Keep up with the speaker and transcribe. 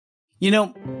You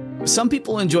know, some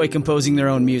people enjoy composing their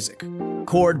own music,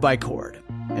 chord by chord,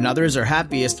 and others are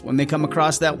happiest when they come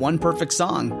across that one perfect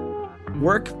song.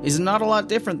 Work is not a lot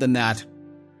different than that.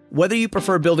 Whether you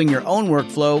prefer building your own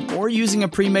workflow or using a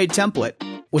pre-made template,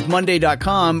 with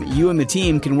Monday.com, you and the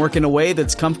team can work in a way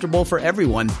that's comfortable for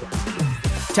everyone.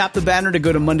 Tap the banner to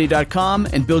go to Monday.com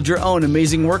and build your own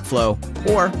amazing workflow,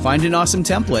 or find an awesome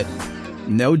template.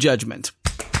 No judgment.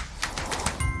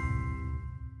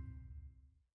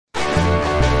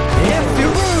 If your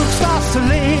roof starts to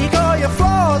leak or your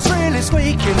floor's really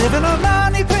squeak, you live in a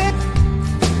money pit.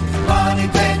 Money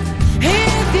pit.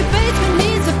 If your basement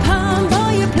needs a pump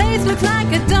or your place looks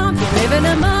like a dump, you live in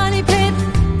a money pit.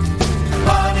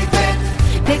 Money pit.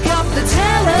 Pick up the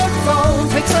telephone,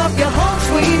 fix up your home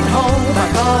sweet home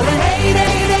by calling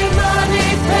 888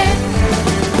 Money Pit.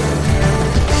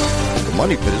 The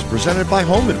Money Pit is presented by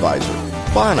Home Advisor,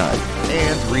 Bonide,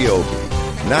 and Ryobi.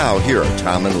 Now, here are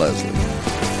Tom and Leslie.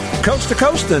 Coast to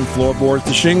coast and floorboards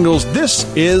to shingles, this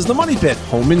is the Money Pit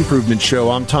Home Improvement Show.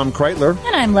 I'm Tom Kreitler.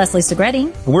 And I'm Leslie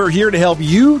Segretti. We're here to help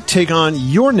you take on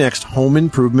your next home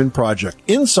improvement project.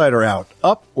 Inside or out,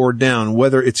 up or down,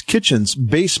 whether it's kitchens,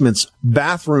 basements,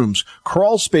 bathrooms,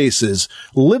 crawl spaces,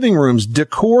 living rooms,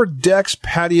 decor, decks,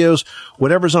 patios,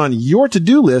 whatever's on your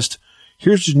to-do list,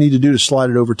 here's what you need to do to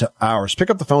slide it over to ours. Pick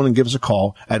up the phone and give us a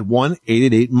call at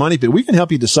 1-888-MONEYPIT. We can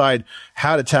help you decide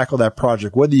how to tackle that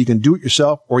project, whether you can do it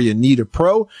yourself or you need a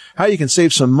pro, how you can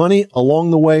save some money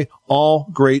along the way. All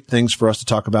great things for us to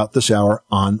talk about this hour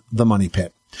on The Money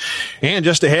Pit. And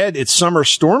just ahead, it's summer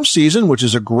storm season, which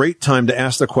is a great time to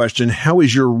ask the question, how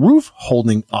is your roof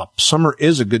holding up? Summer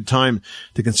is a good time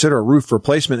to consider a roof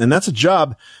replacement, and that's a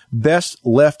job best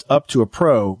left up to a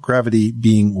pro, gravity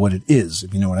being what it is,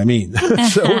 if you know what I mean.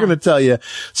 So we're going to tell you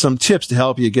some tips to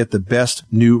help you get the best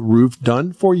new roof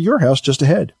done for your house just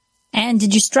ahead. And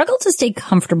did you struggle to stay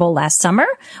comfortable last summer?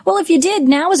 Well, if you did,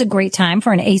 now is a great time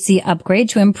for an AC upgrade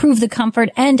to improve the comfort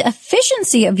and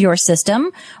efficiency of your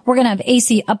system. We're going to have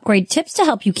AC upgrade tips to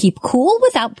help you keep cool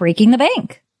without breaking the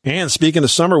bank. And speaking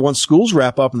of summer, once schools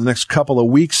wrap up in the next couple of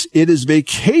weeks, it is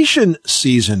vacation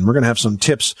season. We're going to have some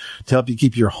tips to help you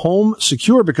keep your home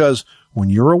secure, because when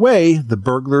you're away, the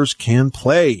burglars can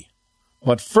play.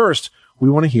 But first, we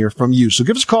want to hear from you. So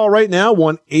give us a call right now,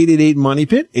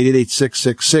 1-888-MONEYPIT,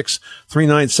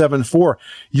 888-666-3974.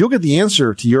 You'll get the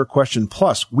answer to your question.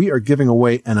 Plus, we are giving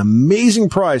away an amazing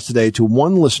prize today to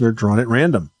one listener drawn at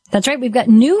random. That's right. We've got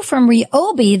new from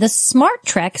Ryobi, the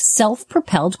SmartTrek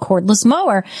self-propelled cordless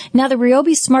mower. Now, the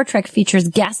Ryobi SmartTrek features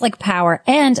gas-like power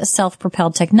and a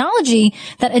self-propelled technology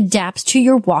that adapts to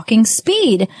your walking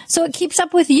speed, so it keeps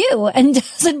up with you and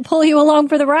doesn't pull you along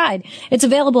for the ride. It's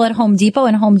available at Home Depot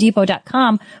and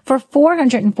HomeDepot.com for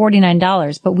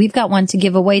 $449, but we've got one to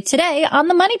give away today on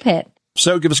the Money Pit.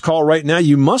 So give us a call right now.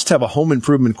 You must have a home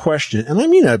improvement question. And I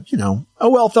mean a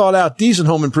well thought out, decent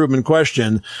home improvement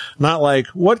question. Not like,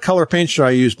 what color paint should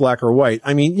I use, black or white?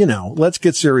 I mean, let's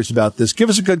get serious about this. Give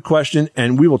us a good question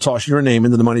and we will toss your name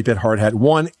into the Money Pit hard hat.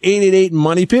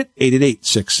 1-888-MONEYPIT,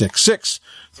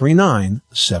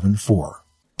 888-666-3974.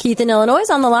 Keith in Illinois is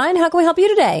on the line. How can we help you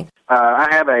today? I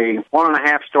have a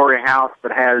 1.5-story house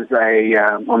that has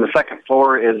on the second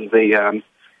floor is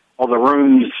all the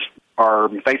rooms are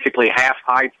basically half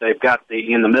height. They've got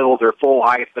in the middle, they're full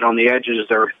height, but on the edges,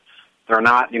 they're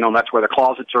not. That's where the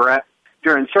closets are at.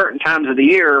 During certain times of the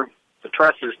year, the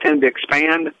trusses tend to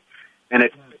expand, and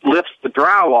it lifts the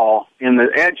drywall in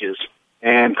the edges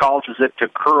and causes it to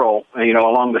curl,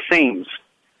 along the seams.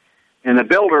 And the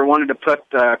builder wanted to put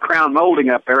crown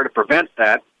molding up there to prevent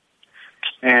that.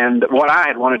 And what I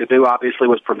had wanted to do, obviously,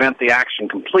 was prevent the action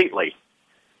completely.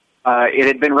 It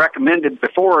had been recommended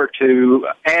before to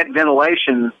add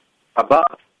ventilation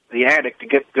above the attic to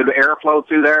get good airflow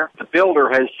through there. The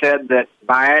builder has said that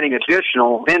by adding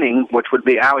additional venting, which would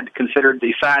be, I would consider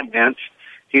the side vents,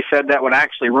 he said that would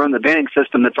actually ruin the venting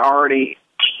system that's already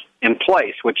in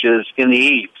place, which is in the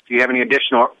eaves. Do you have any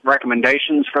additional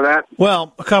recommendations for that?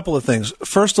 Well, a couple of things.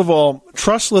 First of all,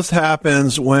 truss lift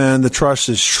happens when the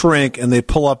trusses shrink and they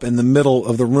pull up in the middle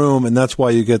of the room, and that's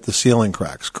why you get the ceiling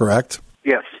cracks, correct?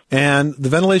 Yes. And the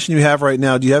ventilation you have right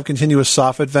now, do you have continuous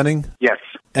soffit venting? Yes.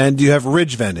 And do you have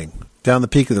ridge venting down the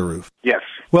peak of the roof? Yes.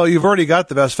 Well, you've already got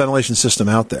the best ventilation system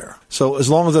out there. So as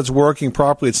long as that's working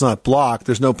properly, it's not blocked,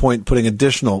 there's no point in putting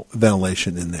additional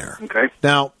ventilation in there. Okay.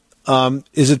 Now,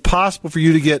 is it possible for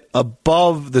you to get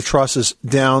above the trusses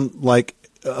down, like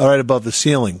right above the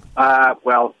ceiling?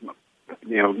 Well,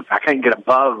 I can't get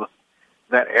above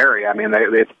that area. I mean,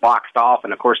 it's boxed off,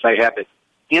 and of course they have it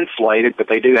insulated, but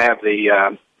they do have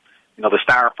the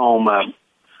styrofoam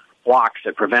blocks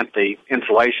that prevent the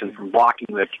insulation from blocking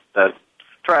the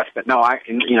truss. But no,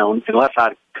 unless I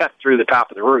cut through the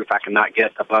top of the roof, I cannot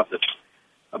get above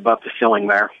the ceiling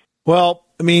there. Well,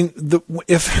 I mean,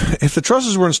 if the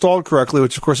trusses were installed correctly,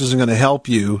 which of course isn't going to help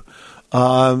you,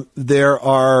 there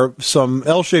are some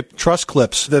L-shaped truss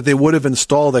clips that they would have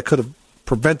installed that could have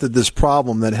prevented this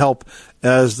problem that help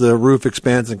as the roof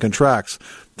expands and contracts.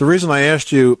 The reason I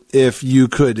asked you if you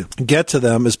could get to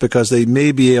them is because you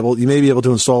may be able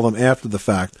to install them after the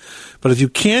fact. But if you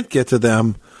can't get to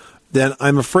them, then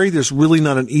I'm afraid there's really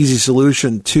not an easy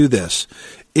solution to this.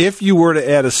 If you were to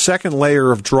add a second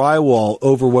layer of drywall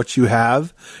over what you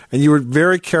have, and you were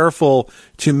very careful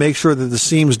to make sure that the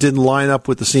seams didn't line up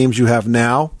with the seams you have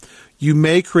now, you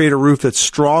may create a roof that's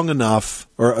strong enough,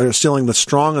 or a ceiling that's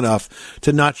strong enough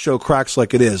to not show cracks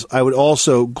like it is. I would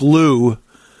also glue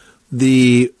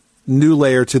the new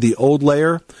layer to the old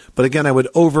layer, but again, I would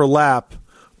overlap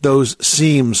those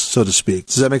seams, so to speak.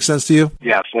 Does that make sense to you?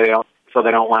 Yeah, so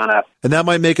they don't line up. And that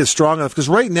might make it strong enough, because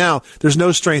right now there's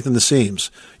no strength in the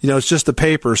seams. It's just the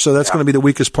paper, so that's going to be the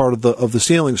weakest part of the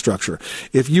ceiling structure.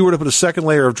 If you were to put a second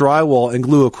layer of drywall and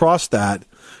glue across that,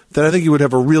 then I think you would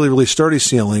have a really, really sturdy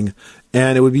ceiling,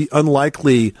 and it would be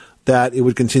unlikely that it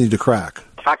would continue to crack.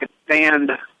 If I could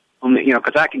stand on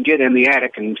because I can get in the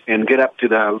attic and get up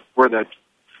to where the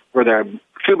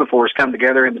two-by-fours come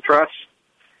together in the truss.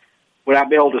 Would I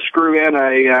be able to screw in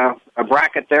a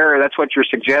bracket there? That's what you're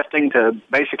suggesting, to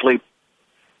basically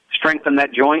strengthen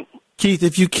that joint? Keith,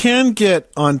 if you can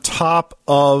get on top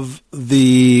of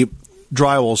the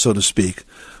drywall, so to speak,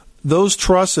 those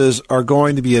trusses are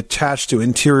going to be attached to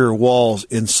interior walls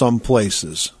in some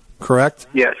places, correct?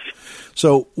 Yes.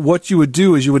 So what you would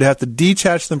do is you would have to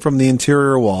detach them from the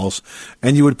interior walls,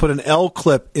 and you would put an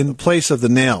L-clip in place of the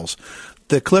nails.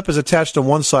 The clip is attached on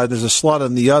one side, there's a slot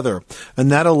on the other, and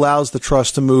that allows the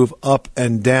truss to move up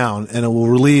and down, and it will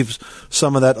relieve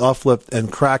some of that uplift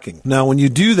and cracking. Now, when you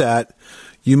do that,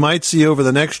 you might see over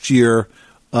the next year,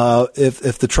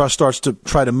 if the truss starts to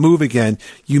try to move again,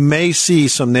 you may see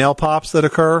some nail pops that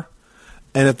occur,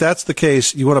 and if that's the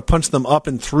case, you want to punch them up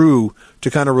and through to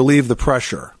kind of relieve the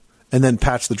pressure, and then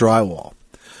patch the drywall.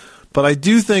 But I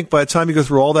do think by the time you go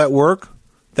through all that work,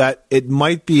 that it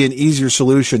might be an easier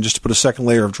solution just to put a second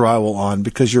layer of drywall on,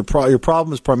 because your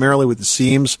problem is primarily with the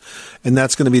seams, and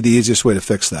that's going to be the easiest way to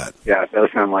fix that. Yeah, it does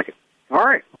sound like it. All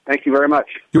right. Thank you very much.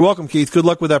 You're welcome, Keith. Good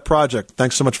luck with that project.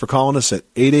 Thanks so much for calling us at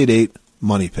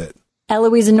 888-MONEY-PIT.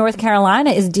 Eloise in North Carolina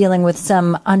is dealing with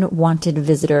some unwanted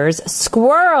visitors.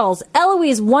 Squirrels.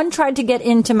 Eloise, one tried to get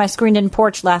into my screened-in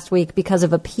porch last week because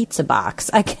of a pizza box.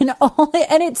 And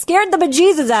it scared the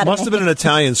bejesus out of me. Must have been an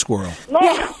Italian squirrel.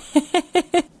 Yeah.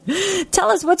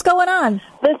 Tell us what's going on.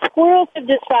 The squirrels have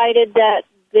decided that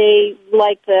they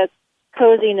like the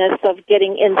coziness of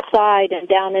getting inside and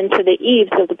down into the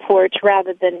eaves of the porch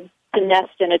rather than to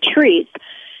nest in a tree.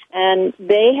 And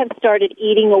they have started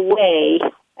eating away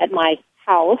at my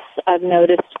house. I've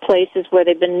noticed places where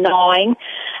they've been gnawing,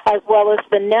 as well as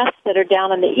the nests that are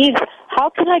down on the eaves. How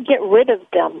can I get rid of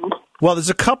them? Well, there's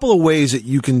a couple of ways that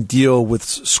you can deal with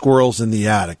squirrels in the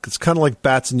attic. It's kind of like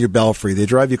bats in your belfry. They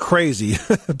drive you crazy,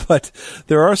 but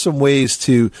there are some ways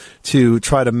to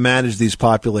try to manage these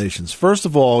populations. First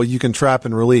of all, you can trap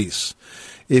and release.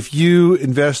 If you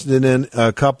invested in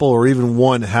a couple or even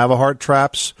one Have-A-Heart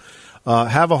traps,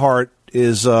 Have-A-Heart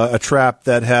is a trap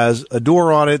that has a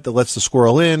door on it that lets the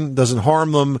squirrel in, doesn't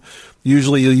harm them.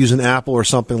 Usually you'll use an apple or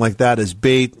something like that as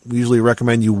bait. We usually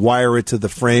recommend you wire it to the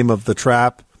frame of the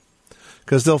trap,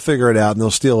 because they'll figure it out and they'll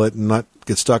steal it and not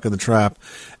get stuck in the trap.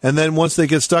 And then once they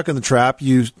get stuck in the trap,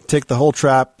 you take the whole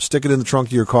trap, stick it in the trunk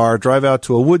of your car, drive out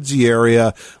to a woodsy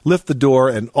area, lift the door,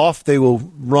 and off they will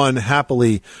run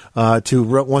happily to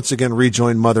once again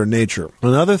rejoin Mother Nature.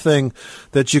 Another thing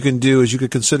that you can do is you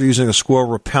could consider using a squirrel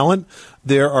repellent.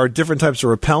 There are different types of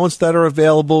repellents that are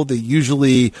available. They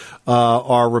usually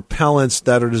are repellents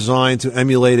that are designed to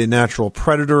emulate a natural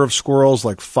predator of squirrels,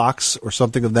 like fox or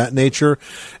something of that nature.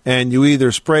 And you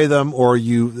either spray them, or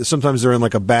sometimes they're in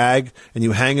like a bag, and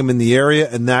you hang them in the area,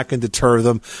 and that can deter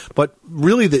them. But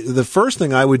really, the first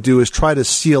thing I would do is try to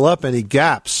seal up any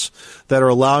gaps that are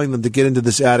allowing them to get into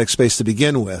this attic space to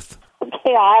begin with.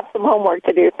 Okay, I have some homework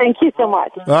to do. Thank you so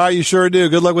much. All right, you sure do.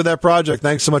 Good luck with that project.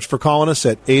 Thanks so much for calling us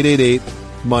at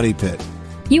 888-MONEY-PIT.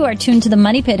 You are tuned to the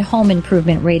Money Pit Home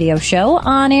Improvement Radio Show,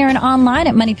 on air and online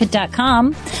at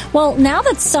MoneyPit.com. Well, now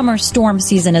that summer storm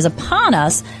season is upon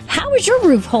us, how is your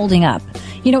roof holding up?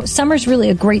 You know, summer's really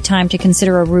a great time to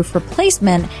consider a roof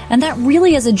replacement, and that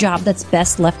really is a job that's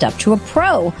best left up to a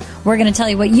pro. We're going to tell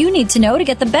you what you need to know to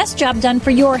get the best job done for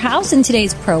your house in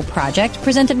today's pro project,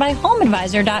 presented by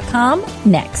HomeAdvisor.com,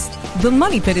 next. The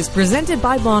Money Pit is presented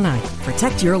by Bonite.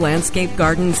 Protect your landscape,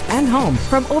 gardens, and home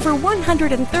from over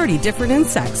 130 different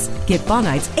insects. Get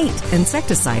Bonite's 8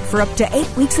 insecticide for up to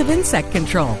 8 weeks of insect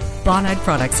control. Bonite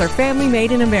products are family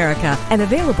made in America and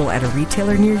available at a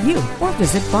retailer near you or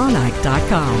visit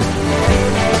Bonite.com.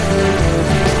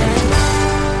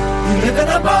 You live in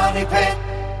a money pit.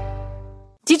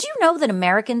 Did you know that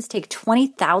Americans take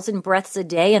 20,000 breaths a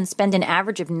day and spend an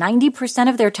average of 90%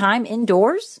 of their time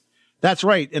indoors? That's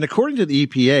right. And according to the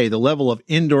EPA, the level of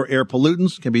indoor air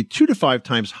pollutants can be 2 to 5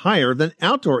 times higher than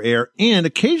outdoor air and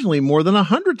occasionally more than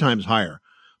 100 times higher.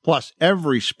 Plus,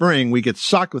 every spring we get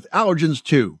socked with allergens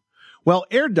too. Well,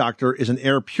 Air Doctor is an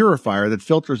air purifier that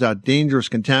filters out dangerous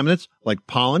contaminants like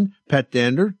pollen, pet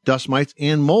dander, dust mites,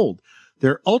 and mold.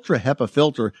 Their Ultra HEPA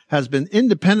filter has been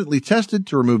independently tested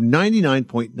to remove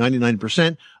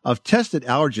 99.99% of tested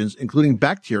allergens, including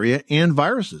bacteria and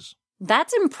viruses.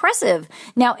 That's impressive.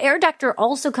 Now, Air Doctor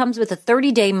also comes with a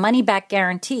 30-day money-back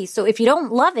guarantee, so if you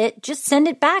don't love it, just send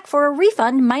it back for a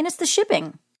refund minus the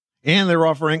shipping. And they're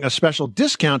offering a special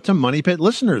discount to Money Pit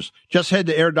listeners. Just head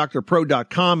to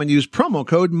airdoctorpro.com and use promo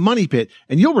code MONEYPIT,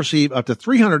 and you'll receive up to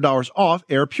 $300 off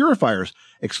air purifiers.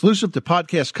 Exclusive to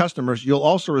podcast customers, you'll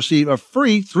also receive a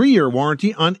free 3-year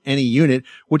warranty on any unit,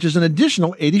 which is an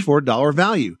additional $84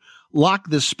 value. Lock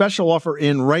this special offer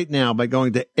in right now by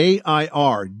going to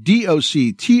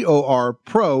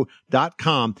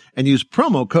airdoctorpro.com and use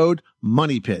promo code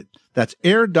MONEYPIT. That's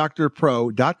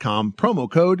airdoctorpro.com, promo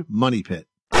code MONEYPIT.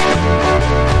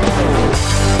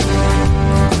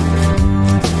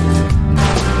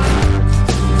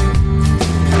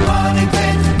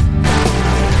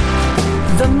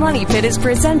 The Money Pit is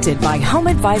presented by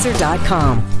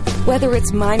HomeAdvisor.com. Whether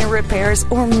it's minor repairs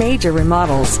or major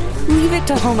remodels, leave it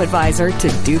to HomeAdvisor to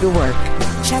do the work.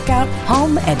 Check out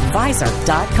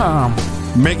HomeAdvisor.com.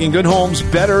 Making good homes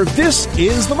better. This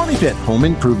is the Money Pit Home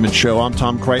Improvement Show. I'm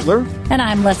Tom Kreitler. And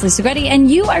I'm Leslie Segretti,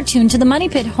 and you are tuned to the Money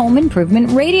Pit Home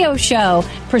Improvement Radio Show,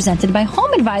 presented by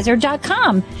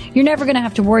HomeAdvisor.com. You're never going to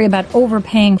have to worry about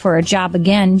overpaying for a job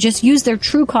again. Just use their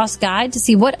True Cost Guide to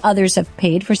see what others have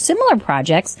paid for similar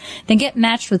projects. Then get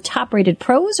matched with top-rated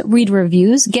pros, read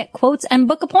reviews, get quotes, and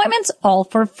book appointments, all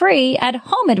for free at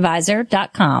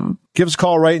HomeAdvisor.com. Give us a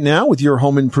call right now with your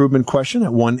home improvement question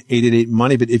at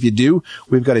 1-888-MONEY. But if you do,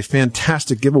 we've got a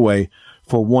fantastic giveaway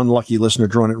for one lucky listener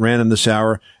drawn at random this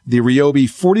hour. The Ryobi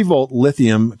 40-volt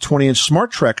lithium 20-inch Smart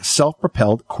Trek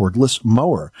self-propelled cordless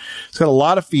mower. It's got a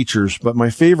lot of features, but my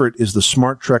favorite is the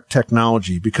Smart Trek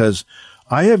technology because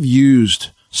I have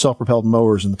used self-propelled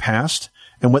mowers in the past.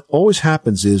 And what always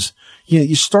happens is,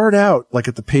 you start out like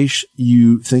at the pace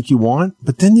you think you want,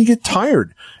 but then you get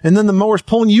tired and then the mower's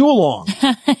pulling you along.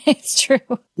 It's true.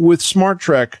 With Smart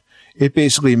Trek, it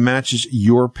basically matches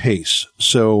your pace.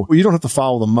 So you don't have to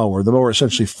follow the mower. The mower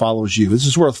essentially follows you. This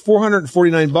is worth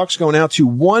 $449 going out to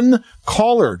one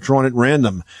caller drawn at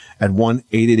random at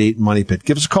 1-888-MONEY-PIT.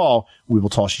 Give us a call. We will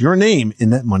toss your name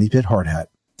in that Money Pit hard hat.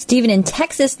 Stephen in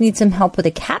Texas needs some help with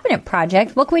a cabinet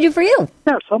project. What can we do for you?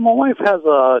 Yeah, so my wife has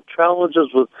challenges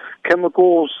with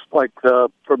chemicals like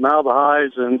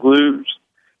formaldehydes and glues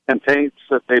and paints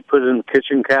that they put in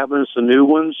kitchen cabinets, the new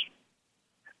ones.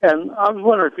 And I was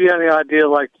wondering if you had any idea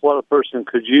like what a person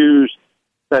could use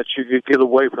that you could get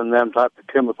away from them type of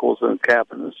chemicals in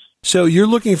cabinets. So you're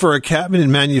looking for a cabinet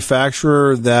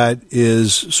manufacturer that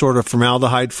is sort of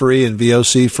formaldehyde-free and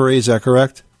VOC-free, is that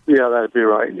correct? Yeah, that'd be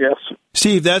right, yes.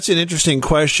 Steve, that's an interesting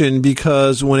question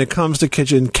because when it comes to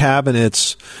kitchen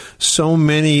cabinets, so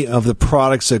many of the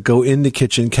products that go into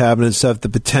kitchen cabinets have the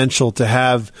potential to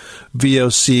have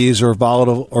VOCs or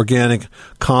volatile organic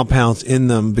compounds in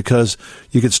them because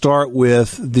you could start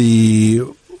with the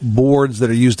boards that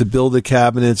are used to build the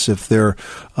cabinets, if they're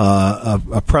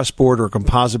a press board or a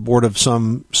composite board of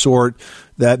some sort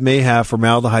that may have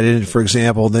formaldehyde in it, for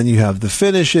example. Then you have the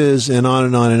finishes and on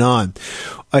and on and on.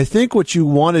 I think what you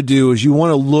want to do is you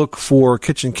want to look for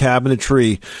kitchen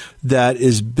cabinetry that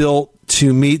is built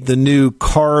to meet the new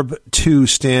CARB 2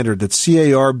 standard, that's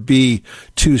CARB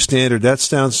 2 standard. That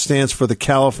stands for the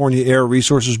California Air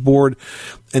Resources Board.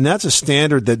 And that's a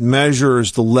standard that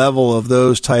measures the level of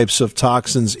those types of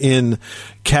toxins in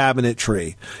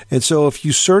cabinetry. And so if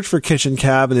you search for kitchen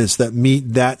cabinets that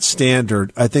meet that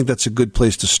standard, I think that's a good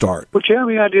place to start. Would you have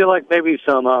any idea like maybe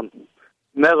some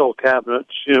metal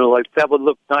cabinets, like that would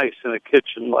look nice in a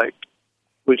kitchen, like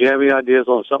Would you have any ideas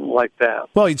on something like that?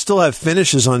 Well, you'd still have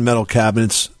finishes on metal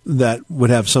cabinets that would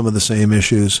have some of the same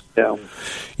issues. Yeah.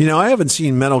 You know, I haven't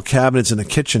seen metal cabinets in a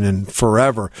kitchen in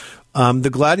forever. The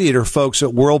Gladiator folks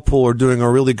at Whirlpool are doing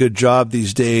a really good job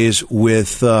these days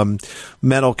with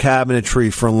metal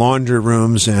cabinetry for laundry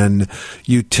rooms and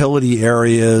utility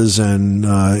areas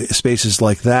and spaces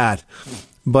like that.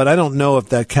 But I don't know if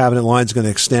that cabinet line is going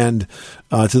to extend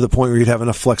to the point where you'd have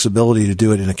enough flexibility to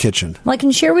do it in a kitchen. Well, I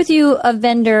can share with you a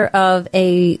vendor of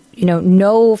a,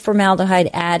 no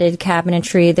formaldehyde added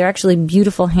cabinetry. They're actually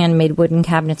beautiful handmade wooden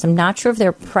cabinets. I'm not sure of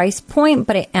their price point,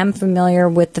 but I am familiar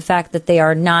with the fact that they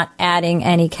are not adding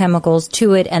any chemicals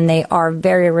to it, and they are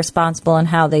very responsible in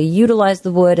how they utilize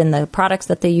the wood and the products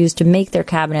that they use to make their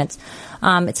cabinets.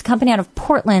 It's a company out of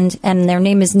Portland, and their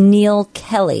name is Neil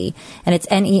Kelly, and it's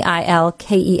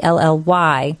Neilkelly.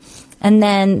 And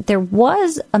then there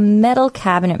was a metal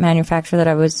cabinet manufacturer that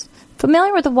I was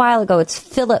familiar with a while ago. It's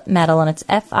Phillip Metal, and it's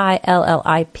Fillip.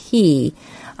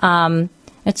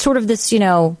 It's sort of this,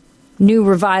 new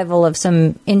revival of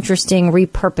some interesting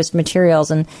repurposed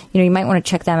materials, and, you might want to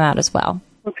check them out as well.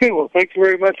 Okay, well, thank you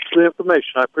very much for the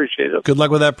information. I appreciate it. Good luck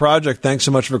with that project. Thanks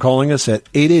so much for calling us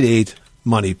at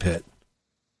 888-MONEY-PIT.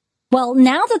 Well,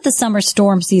 now that the summer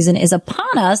storm season is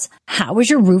upon us, how is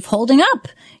your roof holding up?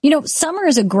 Summer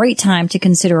is a great time to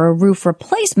consider a roof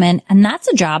replacement, and that's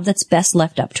a job that's best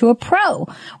left up to a pro.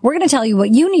 We're going to tell you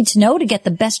what you need to know to get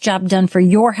the best job done for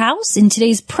your house in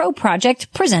today's Pro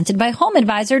Project presented by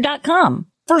HomeAdvisor.com.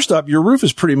 First up, your roof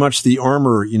is pretty much the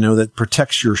armor, that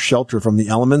protects your shelter from the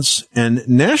elements. And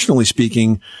nationally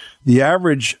speaking, the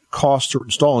average cost to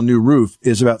install a new roof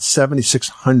is about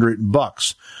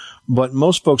 $7,600. But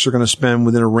most folks are going to spend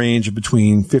within a range of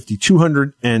between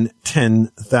 $5,200 and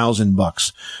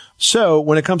 $10,000. So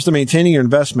when it comes to maintaining your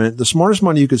investment, the smartest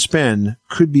money you could spend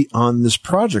could be on this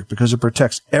project because it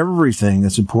protects everything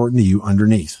that's important to you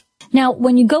underneath. Now,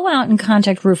 when you go out and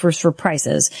contact roofers for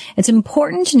prices, it's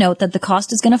important to note that the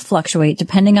cost is going to fluctuate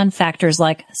depending on factors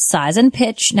like size and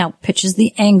pitch. Now, pitch is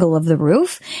the angle of the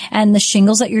roof, and the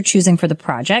shingles that you're choosing for the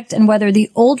project, and whether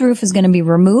the old roof is going to be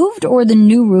removed or the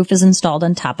new roof is installed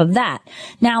on top of that.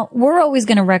 Now, we're always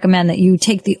going to recommend that you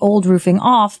take the old roofing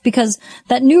off because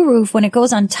that new roof, when it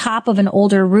goes on top of an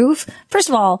older roof, first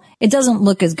of all, it doesn't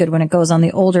look as good when it goes on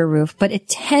the older roof, but it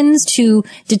tends to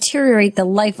deteriorate the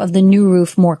life of the new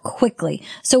roof more quickly.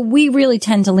 So we really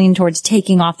tend to lean towards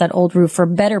taking off that old roof for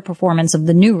better performance of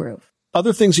the new roof.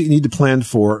 Other things that you need to plan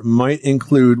for might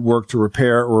include work to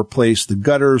repair or replace the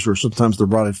gutters or sometimes the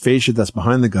rotted fascia that's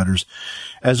behind the gutters,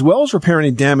 as well as repair any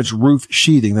damaged roof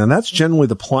sheathing. Now, that's generally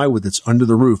the plywood that's under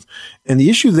the roof. And the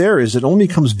issue there is it only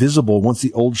becomes visible once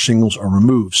the old shingles are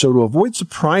removed. So to avoid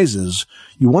surprises,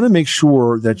 you want to make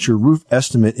sure that your roof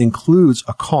estimate includes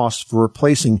a cost for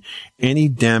replacing any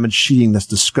damaged sheeting that's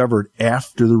discovered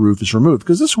after the roof is removed,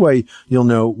 because this way you'll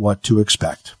know what to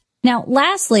expect. Now,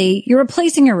 lastly, you're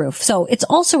replacing your roof. So it's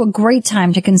also a great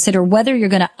time to consider whether you're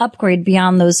going to upgrade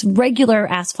beyond those regular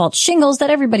asphalt shingles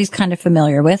that everybody's kind of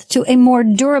familiar with to a more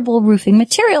durable roofing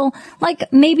material,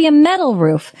 like maybe a metal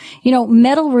roof.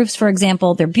 Metal roofs, for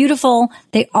example, they're beautiful.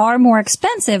 They are more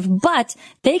expensive, but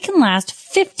they can last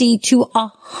 50 to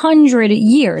 100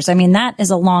 years. I mean, that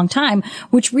is a long time,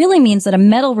 which really means that a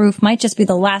metal roof might just be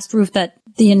the last roof that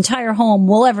the entire home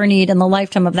will ever need in the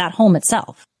lifetime of that home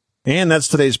itself. And that's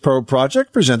today's Pro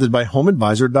Project presented by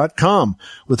HomeAdvisor.com.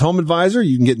 With HomeAdvisor,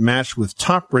 you can get matched with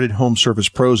top-rated home service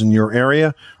pros in your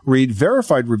area, read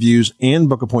verified reviews, and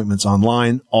book appointments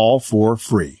online, all for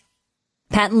free.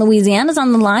 Pat in Louisiana is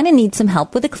on the line and needs some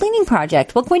help with a cleaning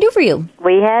project. What can we do for you?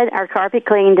 We had our carpet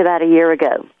cleaned about a year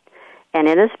ago. And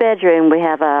in this bedroom, we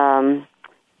have a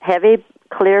heavy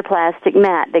clear plastic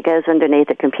mat that goes underneath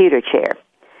the computer chair.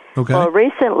 Okay. Well,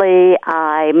 recently,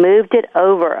 I moved it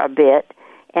over a bit,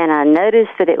 and I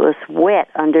noticed that it was wet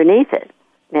underneath it.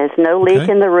 There's no leak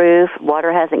in the roof.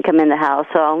 Water hasn't come in the house.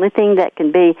 So the only thing that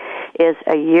can be is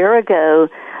a year ago,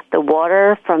 the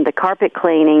water from the carpet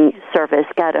cleaning service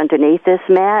got underneath this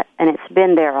mat, and it's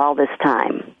been there all this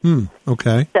time.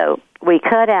 Okay. So we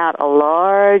cut out a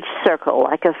large circle,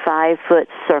 like a 5-foot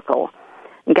circle,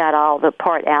 and got all the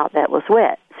part out that was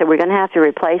wet. So we're going to have to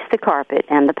replace the carpet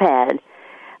and the pad.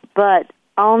 But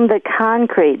on the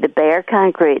concrete, the bare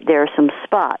concrete, there are some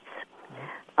spots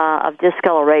of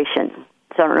discoloration.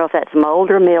 So I don't know if that's mold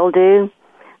or mildew.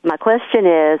 My question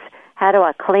is, how do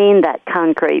I clean that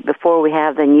concrete before we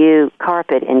have the new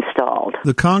carpet installed?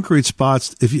 The concrete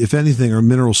spots, if anything, are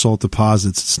mineral salt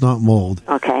deposits. It's not mold.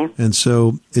 Okay. And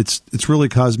so it's really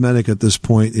cosmetic at this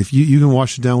point. If you can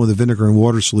wash it down with a vinegar and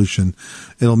water solution,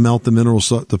 it'll melt the mineral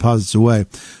salt deposits away.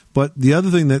 But the other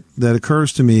thing that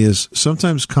occurs to me is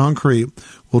sometimes concrete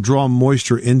will draw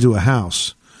moisture into a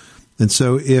house. And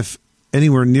so if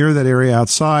anywhere near that area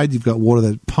outside, you've got water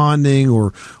that's ponding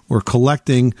or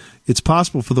collecting, it's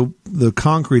possible for the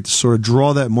concrete to sort of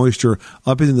draw that moisture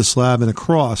up into the slab and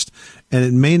across, and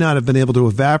it may not have been able to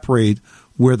evaporate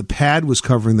where the pad was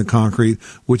covering the concrete,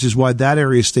 which is why that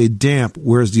area stayed damp,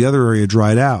 whereas the other area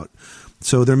dried out.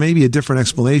 So there may be a different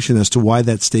explanation as to why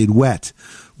that stayed wet.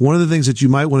 One of the things that you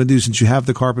might want to do, since you have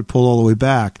the carpet pulled all the way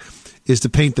back, is to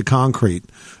paint the concrete.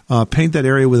 Paint that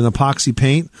area with an epoxy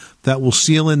paint that will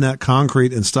seal in that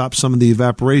concrete and stop some of the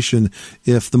evaporation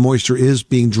if the moisture is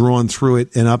being drawn through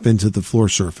it and up into the floor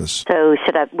surface. So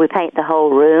should we paint the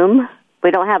whole room?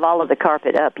 We don't have all of the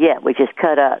carpet up yet. We just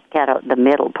cut out the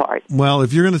middle part. Well,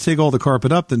 if you're going to take all the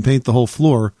carpet up, then paint the whole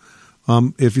floor.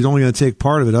 If you're only going to take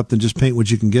part of it up, then just paint what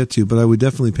you can get to. But I would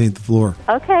definitely paint the floor.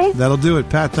 Okay. That'll do it.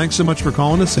 Pat, thanks so much for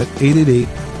calling us at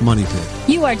 888-MONEY-PIT.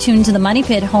 You are tuned to the Money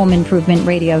Pit Home Improvement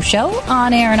Radio Show,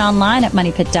 on air and online at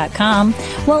MoneyPit.com.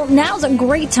 Well, now's a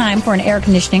great time for an air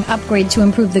conditioning upgrade to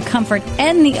improve the comfort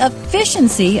and the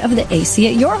efficiency of the AC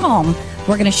at your home.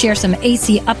 We're going to share some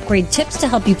AC upgrade tips to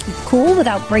help you keep cool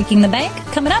without breaking the bank.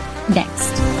 Coming up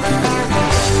next.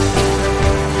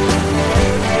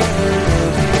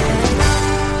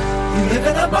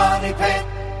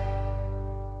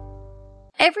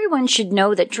 Everyone should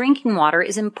know that drinking water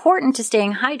is important to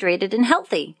staying hydrated and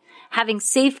healthy. Having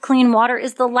safe, clean water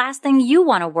is the last thing you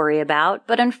want to worry about,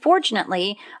 but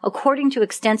unfortunately, according to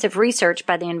extensive research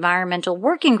by the Environmental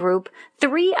Working Group,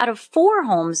 3 out of 4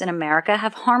 homes in America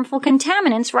have harmful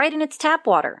contaminants right in its tap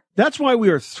water. That's why we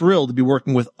are thrilled to be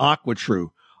working with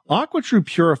AquaTrue. AquaTrue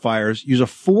purifiers use a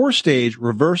 4-stage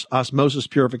reverse osmosis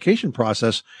purification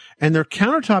process, and their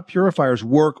countertop purifiers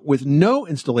work with no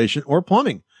installation or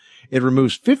plumbing. It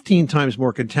removes 15 times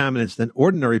more contaminants than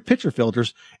ordinary pitcher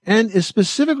filters and is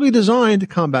specifically designed to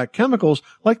combat chemicals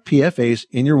like PFAS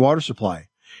in your water supply.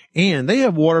 And they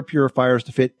have water purifiers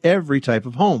to fit every type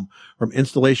of home, from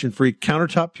installation-free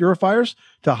countertop purifiers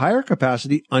to higher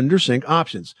capacity under-sink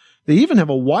options. They even have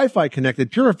a Wi-Fi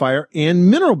connected purifier and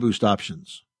mineral boost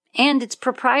options. And its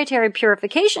proprietary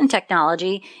purification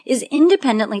technology is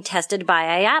independently tested by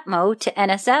IAPMO to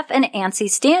NSF and ANSI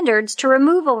standards to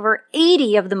remove over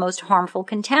 80 of the most harmful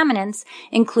contaminants,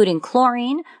 including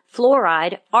chlorine,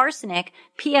 fluoride, arsenic,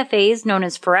 PFAS known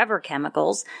as forever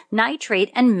chemicals,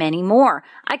 nitrate, and many more.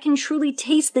 I can truly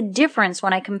taste the difference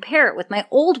when I compare it with my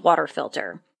old water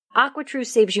filter. AquaTrue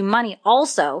saves you money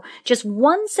also. Just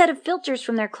one set of filters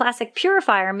from their classic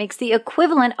purifier makes the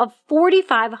equivalent of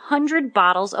 4,500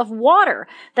 bottles of water.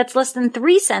 That's less than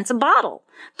 3 cents a bottle.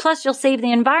 Plus, you'll save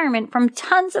the environment from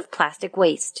tons of plastic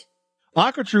waste.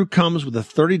 AquaTrue comes with a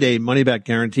 30-day money-back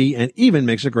guarantee and even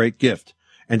makes a great gift.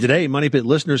 And today, Money Pit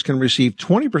listeners can receive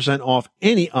 20% off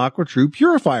any AquaTrue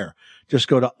purifier. Just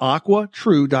go to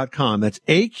AquaTrue.com. That's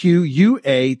AQUATRU.com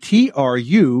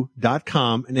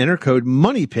and enter code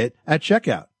MONEYPIT at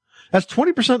checkout. That's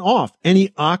 20% off any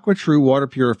AquaTrue water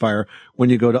purifier when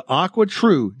you go to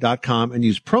AquaTrue.com and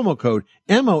use promo code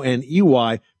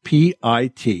MONEYPIT.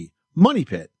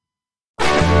 MoneyPit.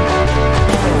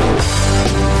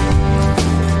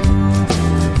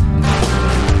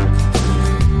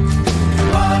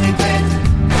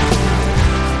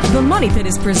 The Money Pit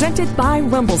is presented by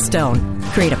Rumblestone.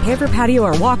 Create a paver patio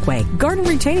or walkway, garden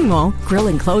retaining wall, grill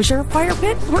enclosure, fire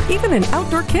pit, or even an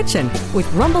outdoor kitchen with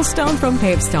Rumblestone from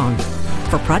Pavestone.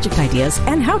 For project ideas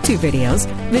and how-to videos,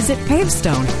 visit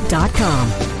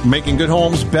pavestone.com. Making good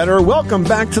homes better. Welcome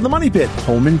back to the Money Pit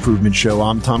Home Improvement Show.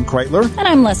 I'm Tom Kreitler. And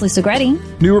I'm Leslie Segretti.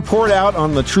 New report out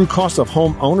on the true cost of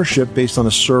home ownership based on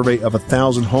a survey of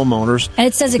 1,000 homeowners. And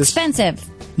it says expensive.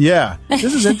 Yeah, this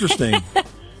is interesting.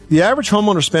 The average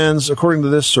homeowner spends, according to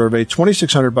this survey,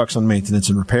 $2,600 on maintenance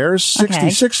and repairs,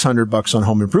 $6,600 on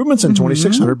home improvements, and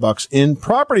 $2,600 in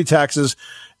property taxes,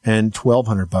 and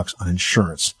 $1,200 on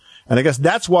insurance. And I guess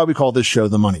that's why we call this show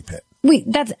the Money Pit. Wait,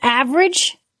 that's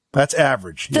average? That's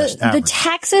average. Yes, average. The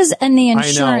taxes and the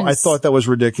insurance. I know. I thought that was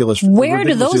ridiculous. Where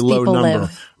do those people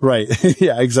live? Right.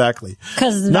 Yeah, exactly.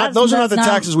 Because those are not the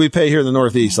taxes we pay here in the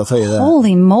Northeast. I'll tell you that.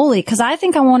 Holy moly! Because I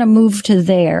think I want to move to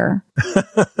there.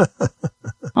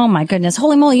 Oh my goodness.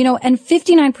 Holy moly. And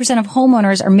 59% of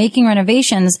homeowners are making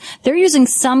renovations. They're using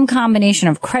some combination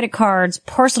of credit cards,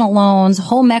 personal loans,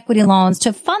 home equity loans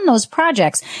to fund those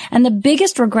projects. And the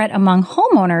biggest regret among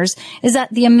homeowners is that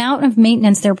the amount of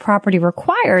maintenance their property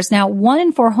requires. Now, 1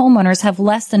 in 4 homeowners have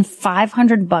less than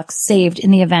 $500 saved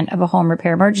in the event of a home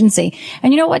repair emergency.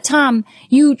 And you know what, Tom?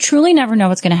 You truly never know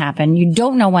what's going to happen. You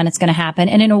don't know when it's going to happen.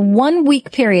 And in a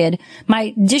 1-week period,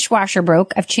 my dishwasher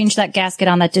broke. I've changed that gasket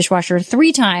on that dishwasher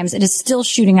 3 times. It is still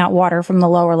shooting out water from the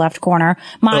lower left corner.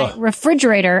 My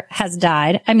refrigerator has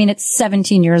died. I mean, it's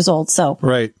 17 years old, so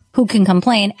right. Who can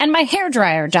complain? And my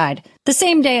hairdryer died the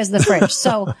same day as the fridge.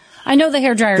 So I know the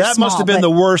hairdryer is That small, must have been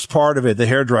the worst part of it, the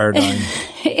hairdryer dying.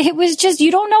 It was just,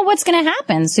 you don't know what's going to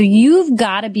happen. So you've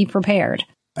got to be prepared.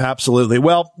 Absolutely.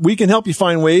 Well, we can help you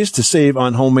find ways to save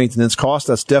on home maintenance costs.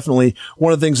 That's definitely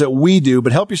one of the things that we do.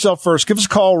 But help yourself first. Give us a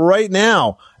call right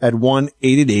now at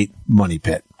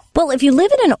 1-888-MONEY-PIT. Well, if you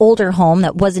live in an older home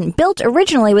that wasn't built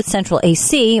originally with central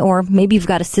AC, or maybe you've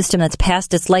got a system that's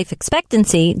past its life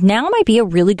expectancy, now might be a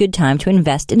really good time to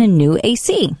invest in a new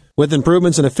AC. With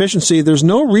improvements in efficiency, there's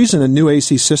no reason a new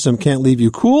AC system can't leave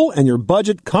you cool and your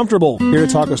budget comfortable. Here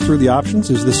to talk us through the options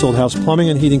is This Old House plumbing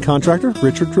and heating contractor,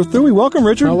 Richard Trethewey. Welcome,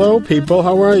 Richard. Hello, people.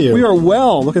 How are you? We are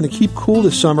well, looking to keep cool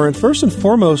this summer. And first and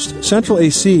foremost, central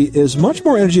AC is much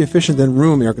more energy efficient than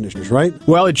room air conditioners, right?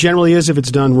 Well, it generally is if it's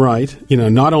done right.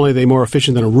 Not only are they more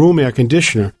efficient than a room air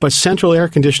conditioner, but central air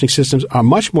conditioning systems are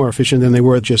much more efficient than they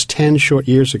were just 10 short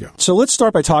years ago. So let's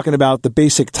start by talking about the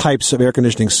basic types of air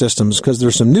conditioning systems, because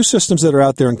there's some new systems that are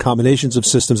out there and combinations of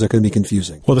systems that can be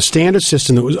confusing. Well, the standard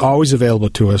system that was always available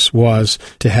to us was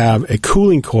to have a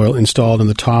cooling coil installed on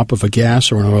the top of a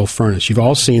gas or an oil furnace. You've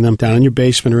all seen them. Down in your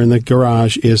basement or in the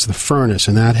garage is the furnace,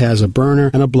 and that has a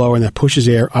burner and a blower, and that pushes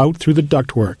air out through the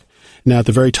ductwork. Now, at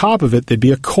the very top of it, there'd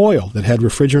be a coil that had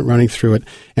refrigerant running through it.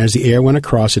 And as the air went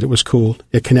across it, it was cooled.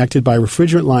 It connected by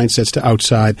refrigerant line sets to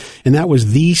outside. And that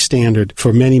was the standard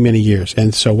for many, many years.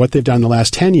 And so what they've done in the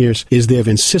last 10 years is they've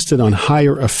insisted on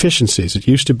higher efficiencies. It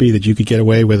used to be that you could get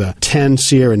away with a 10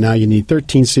 SEER, and now you need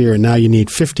 13 SEER, and now you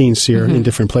need 15 SEER in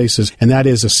different places. And that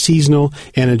is a seasonal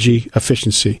energy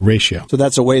efficiency ratio. So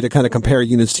that's a way to kind of compare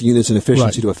units to units and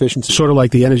efficiency to efficiency. Sort of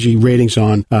like the energy ratings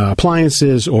on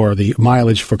appliances or the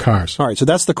mileage for cars. All right, so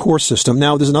that's the core system.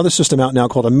 Now, there's another system out now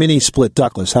called a mini split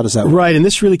ductless. How does that work? Right, and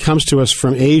this really comes to us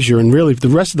from Asia, and really the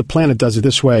rest of the planet does it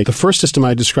this way. The first system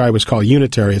I described was called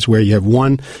unitary. It's where you have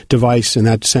one device, and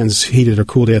that sends heated or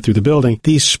cooled air through the building.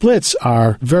 These splits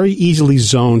are very easily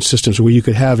zoned systems where you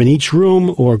could have in each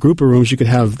room or group of rooms, you could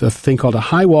have a thing called a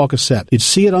high wall cassette. You'd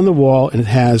see it on the wall, and it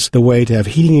has the way to have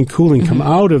heating and cooling come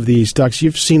out of these ducts.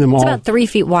 You've seen them all. It's about 3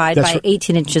 feet wide by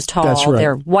 18 inches tall. That's right.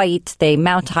 They're white. They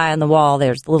mount high on the wall.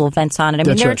 There's little vents on it. I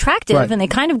mean, they're attractive, and they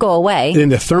kind of go away.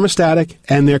 And they're thermostatic,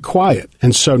 and they're quiet.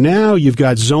 And so now you've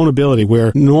got zonability,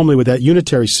 where normally with that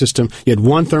unitary system, you had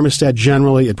one thermostat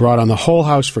generally. It brought on the whole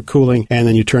house for cooling, and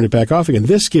then you turn it back off again.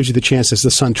 This gives you the chance, as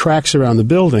the sun tracks around the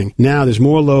building, now there's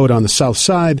more load on the south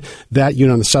side. That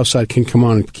unit on the south side can come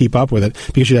on and keep up with it,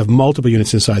 because you have multiple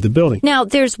units inside the building. Now,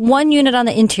 there's one unit on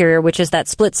the interior, which is that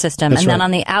split system, That's and then right.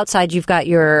 on the outside, you've got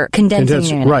your condensing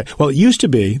unit. Right. Well, it used to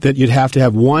be that you'd have to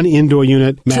have one indoor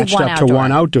unit matched up to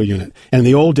one outdoor unit. And in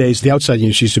the old days, the outside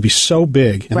units used to be so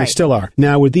big, and they still are.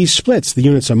 Now, with these splits, the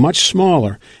units are much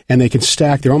smaller, and they can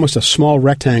stack. They're almost a small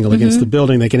rectangle against the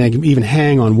building. They can even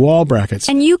hang on wall brackets.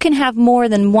 And you can have more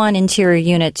than one interior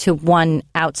unit to one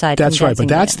outside That's right, but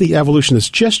that's unit. the evolution that's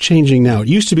just changing now. It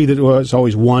used to be that it was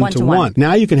always one to one.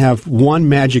 Now you can have one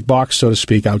magic box, so to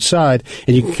speak, outside,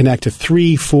 and you can connect to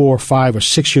 3, 4, 5, or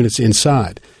 6 units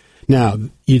inside. Now,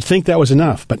 you'd think that was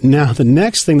enough, but now the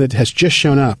next thing that has just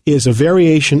shown up is a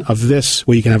variation of this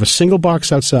where you can have a single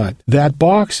box outside. That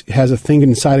box has a thing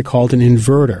inside it called an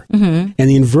inverter. And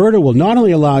the inverter will not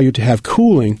only allow you to have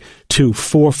cooling to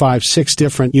 4, 5, 6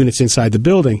 different units inside the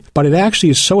building, but it actually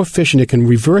is so efficient it can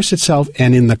reverse itself,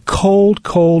 and in the cold,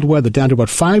 cold weather, down to about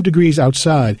 5 degrees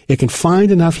outside, it can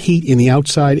find enough heat in the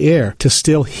outside air to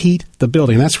still heat the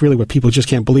building. And that's really what people just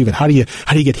can't believe it. How do you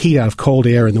get heat out of cold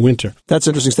air in the winter? That's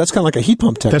interesting. So that's kind of like a heat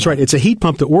pump technology. That's right. It's a heat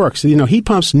pump that works. Heat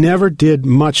pumps never did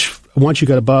much once you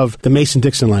got above the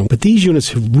Mason-Dixon line. But these units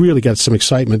have really got some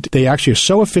excitement. They actually are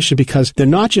so efficient because they're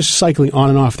not just cycling on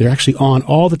and off. They're actually on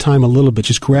all the time a little bit,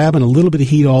 just grabbing a little bit of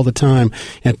heat all the time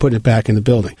and putting it back in the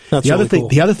building. That's the other really thing, cool.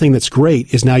 The other thing that's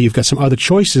great is now you've got some other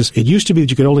choices. It used to be that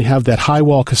you could only have that high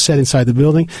wall cassette inside the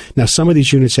building. Now some of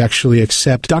these units actually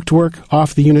accept ductwork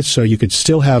off the units, so you could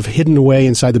still have hidden away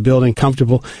inside the building,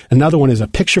 comfortable. Another one is a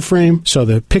picture frame. So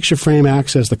the picture frame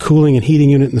acts as the cooling and heating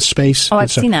unit in the space. Oh,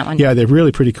 I've seen that one. Yeah, they're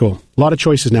really pretty cool. A lot of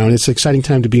choices now, and it's an exciting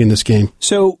time to be in this game.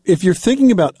 So if you're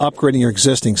thinking about upgrading your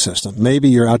existing system, maybe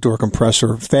your outdoor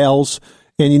compressor fails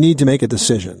and you need to make a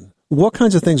decision, what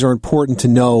kinds of things are important to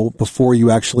know before you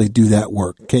actually do that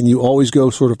work? Can you always go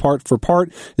sort of part for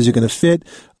part? Is it going to fit?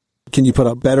 Can you put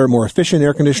a better, more efficient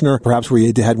air conditioner, perhaps where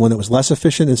you had one that was less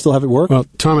efficient and still have it work? Well,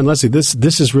 Tom and Leslie,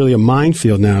 this is really a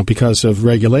minefield now because of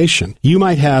regulation. You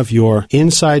might have your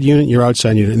inside unit, your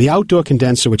outside unit, and the outdoor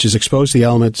condenser, which is exposed to the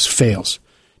elements, fails.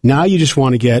 Now you just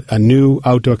want to get a new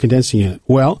outdoor condensing unit.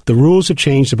 Well, the rules have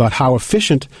changed about how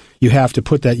efficient you have to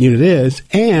put that unit is,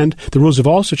 and the rules have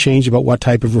also changed about what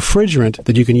type of refrigerant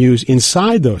that you can use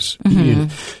inside those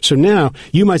units. So now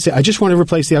you might say, I just want to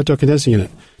replace the outdoor condensing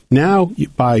unit. Now,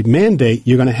 by mandate,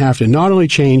 you're going to have to not only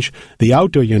change the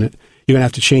outdoor unit, you're going to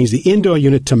have to change the indoor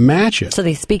unit to match it. So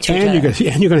they speak to each other.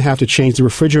 And you're going to have to change the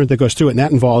refrigerant that goes through it, and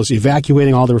that involves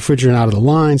evacuating all the refrigerant out of the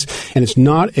lines, and it's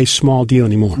not a small deal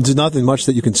anymore. There's nothing much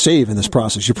that you can save in this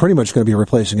process. You're pretty much going to be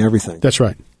replacing everything. That's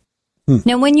right.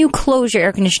 Now, when you close your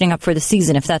air conditioning up for the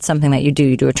season, if that's something that you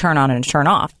do a turn on and a turn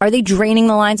off, are they draining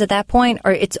the lines at that point,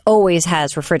 or it always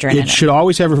has refrigerant in it? It should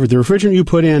always have the refrigerant you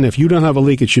put in. If you don't have a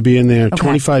leak, it should be in there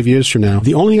 25 years from now.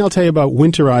 The only thing I'll tell you about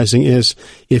winterizing is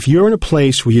if you're in a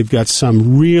place where you've got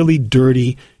some really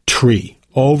dirty tree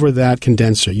over that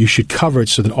condenser, you should cover it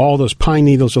so that all those pine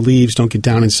needles or leaves don't get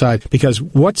down inside, because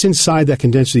what's inside that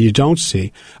condenser you don't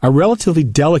see are relatively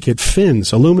delicate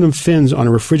fins, aluminum fins on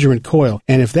a refrigerant coil,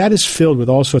 and if that is filled with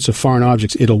all sorts of foreign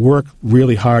objects, it'll work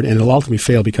really hard and it'll ultimately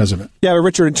fail because of it. Yeah, but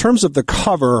Richard, in terms of the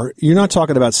cover, you're not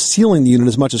talking about sealing the unit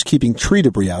as much as keeping tree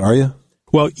debris out, are you?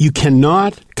 Well, you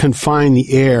cannot confine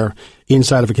the air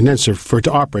inside of a condenser for it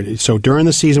to operate. So during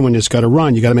the season when it's got to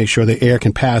run, you got to make sure the air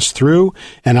can pass through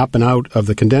and up and out of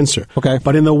the condenser. Okay.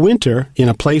 But in the winter, in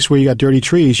a place where you got dirty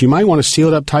trees, you might want to seal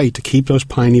it up tight to keep those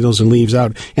pine needles and leaves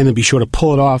out, and then be sure to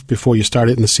pull it off before you start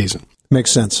it in the season.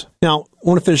 Makes sense. Now, I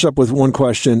want to finish up with one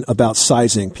question about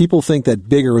sizing. People think that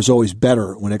bigger is always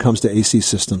better when it comes to AC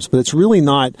systems, but it's really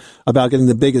not about getting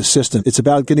the biggest system. It's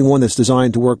about getting one that's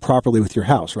designed to work properly with your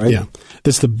house, right? Yeah.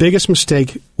 That's the biggest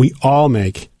mistake we all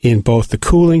make in both the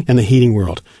cooling and the heating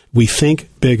world. We think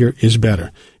bigger is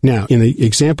better. Now, in the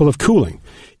example of cooling,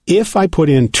 if I put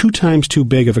in 2 times too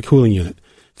big of a cooling unit,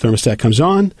 thermostat comes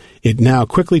on, it now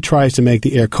quickly tries to make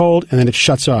the air cold, and then it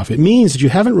shuts off. It means that you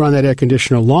haven't run that air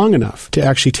conditioner long enough to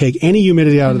actually take any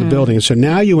humidity out of the building, and so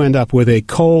now you end up with a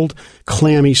cold,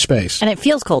 clammy space. And it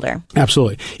feels colder.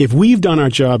 Absolutely. If we've done our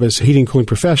job as heating and cooling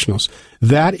professionals,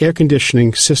 that air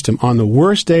conditioning system on the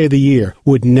worst day of the year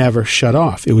would never shut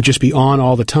off. It would just be on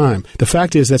all the time. The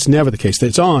fact is that's never the case.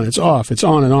 It's on, it's off, it's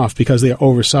on and off because they are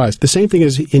oversized. The same thing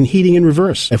is in heating in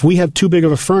reverse. If we have too big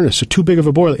of a furnace or too big of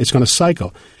a boiler, it's going to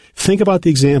cycle. Think about the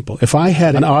example. If I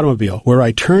had an automobile where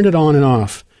I turned it on and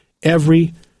off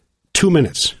every 2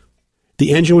 minutes,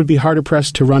 the engine would be harder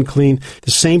pressed to run clean.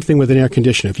 The same thing with an air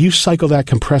conditioner. If you cycle that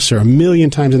compressor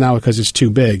 1,000,000 times an hour because it's too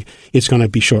big, it's going to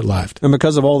be short-lived. And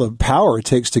because of all the power it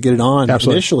takes to get it on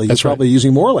initially, you're probably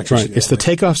using more electricity. Right. It's the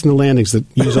takeoffs and the landings that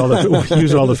use all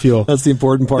the fuel. That's the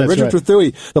important part. That's Richard right.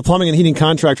 Trethewey, the plumbing and heating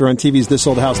contractor on TV's This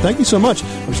Old House. Thank you so much.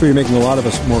 I'm sure you're making a lot of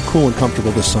us more cool and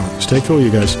comfortable this summer. Stay cool, you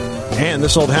guys. And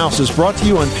This Old House is brought to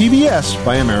you on PBS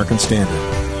by American Standard.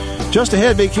 Just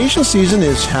ahead, vacation season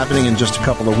is happening in just a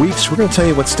couple of weeks. We're going to tell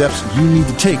you what steps you need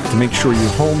to take to make sure your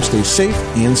home stays safe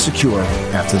and secure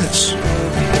after this. You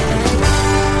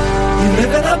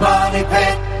live in a money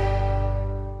pit.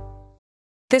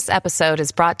 This episode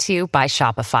is brought to you by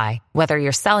Shopify. Whether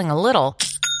you're selling a little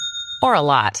or a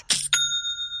lot,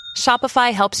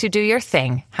 Shopify helps you do your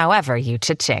thing, however you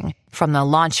cha-ching. From the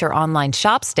launch your online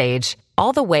shop stage,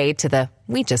 all the way to the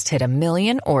we just hit 1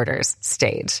 million orders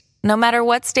stage. No matter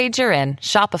what stage you're in,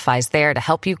 Shopify's there to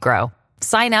help you grow.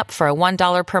 Sign up for a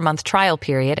 $1 per month trial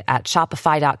period at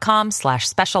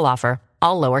shopify.com/special offer,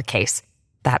 all lowercase.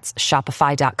 That's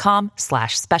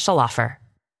shopify.com/special offer.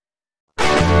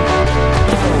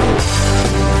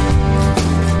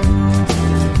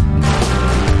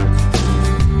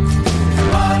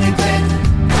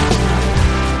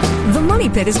 The Money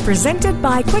Pit is presented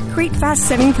by Quikrete Fast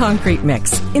Setting Concrete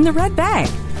Mix in the red bag.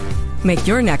 Make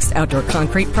your next outdoor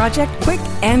concrete project quick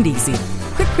and easy.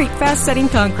 Quikrete Fast Setting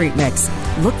Concrete Mix.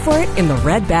 Look for it in the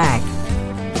red bag.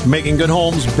 Making good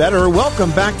homes better. Welcome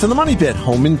back to the Money Pit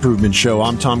Home Improvement Show.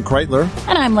 I'm Tom Kreitler.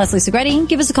 And I'm Leslie Segretti.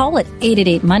 Give us a call at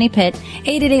 888-MONEY-PIT.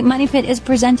 888-MONEY-PIT is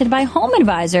presented by Home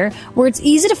Advisor, where it's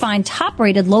easy to find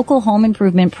top-rated local home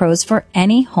improvement pros for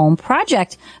any home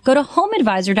project. Go to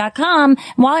homeadvisor.com.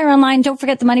 While you're online, don't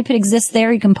forget the Money Pit exists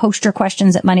there. You can post your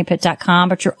questions at moneypit.com,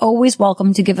 but you're always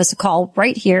welcome to give us a call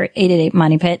right here at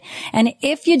 888-MONEY-PIT. And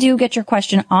if you do get your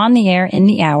question on the air in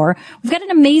the hour, we've got an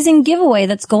amazing giveaway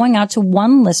that's going out to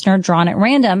one listener drawn at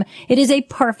random. It is a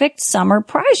perfect summer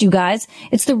prize, you guys.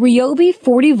 It's the Ryobi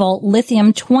 40-volt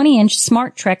lithium 20-inch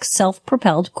Smart Trek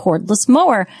self-propelled cordless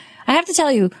mower. I have to tell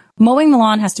you, mowing the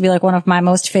lawn has to be like one of my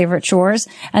most favorite chores,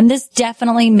 and this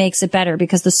definitely makes it better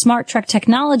because the Smart Trek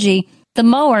technology, the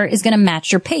mower is going to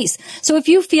match your pace. So if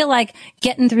you feel like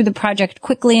getting through the project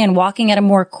quickly and walking at a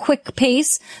more quick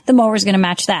pace, the mower is going to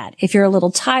match that. If you're a little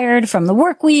tired from the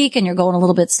work week and you're going a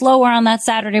little bit slower on that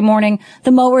Saturday morning,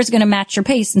 the mower is going to match your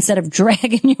pace instead of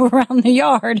dragging you around the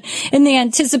yard in the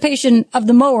anticipation of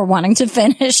the mower wanting to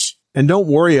finish. And don't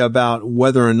worry about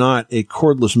whether or not a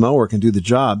cordless mower can do the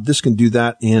job. This can do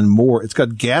that and more. It's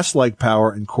got gas-like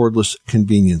power and cordless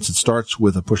convenience. It starts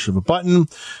with a push of a button.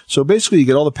 So basically you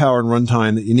get all the power and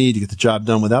runtime that you need to get the job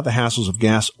done without the hassles of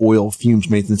gas, oil, fumes,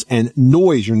 maintenance, and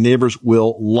noise. Your neighbors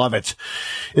will love it.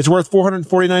 It's worth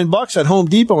 $449 at Home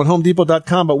Depot and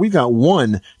HomeDepot.com, but we've got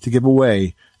one to give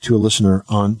away to a listener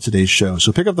on today's show.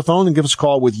 So pick up the phone and give us a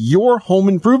call with your home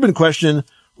improvement question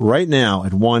right now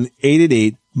at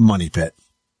 1-888-MONEY-PIT.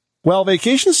 Well,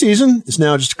 vacation season is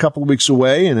now just a couple of weeks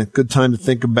away, and a good time to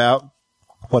think about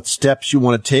what steps you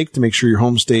want to take to make sure your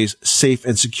home stays safe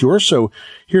and secure. So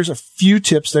here's a few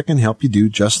tips that can help you do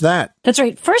just that. That's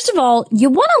right. First of all, you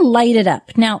want to light it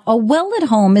up. Now, a well-lit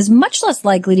home is much less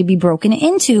likely to be broken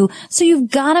into, so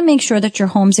you've got to make sure that your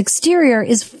home's exterior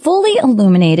is fully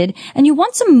illuminated, and you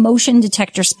want some motion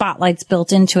detector spotlights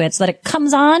built into it so that it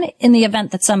comes on in the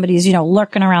event that somebody's,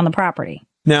 lurking around the property.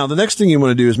 Now, the next thing you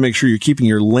want to do is make sure you're keeping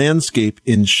your landscape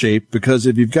in shape, because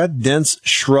if you've got dense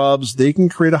shrubs, they can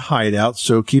create a hideout.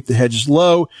 So keep the hedges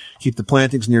low, keep the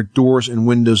plantings near doors and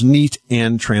windows neat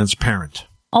and transparent.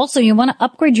 Also, you want to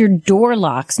upgrade your door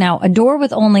locks. Now, a door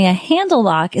with only a handle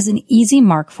lock is an easy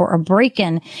mark for a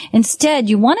break-in. Instead,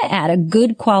 you want to add a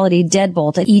good quality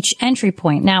deadbolt at each entry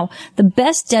point. Now, the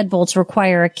best deadbolts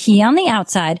require a key on the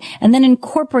outside and then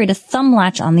incorporate a thumb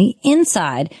latch on the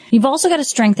inside. You've also got to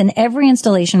strengthen every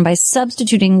installation by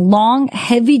substituting long,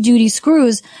 heavy-duty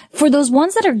screws for those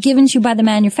ones that are given to you by the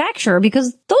manufacturer,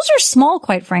 because those are small,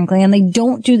 quite frankly, and they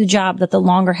don't do the job that the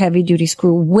longer, heavy-duty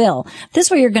screw will.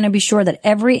 This way, you're going to be sure that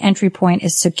every entry point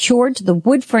is secured to the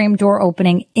wood frame door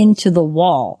opening into the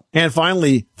wall. And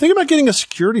finally, think about getting a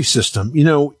security system.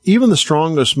 Even the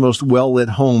strongest, most well-lit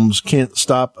homes can't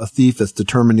stop a thief that's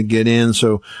determined to get in.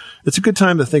 So it's a good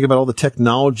time to think about all the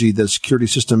technology that a security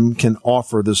system can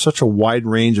offer. There's such a wide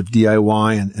range of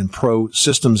DIY and pro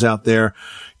systems out there.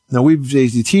 Now, we've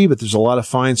used AZT, but there's a lot of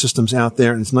fine systems out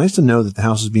there, and it's nice to know that the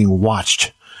house is being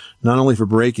watched, not only for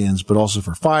break-ins, but also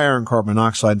for fire and carbon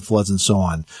monoxide floods and so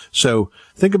on. So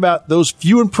think about those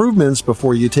few improvements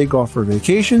before you take off for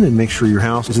vacation, and make sure your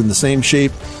house is in the same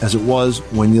shape as it was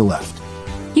when you left.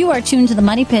 You are tuned to the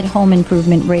Money Pit Home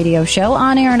Improvement Radio Show,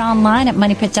 on air and online at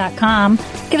moneypit.com.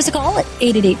 Give us a call at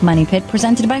 888-MONEY-PIT,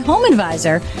 presented by Home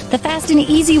Advisor, the fast and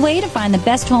easy way to find the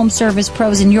best home service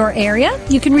pros in your area.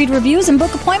 You can read reviews and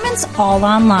book appointments all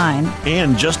online.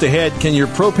 And just ahead, can your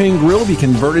propane grill be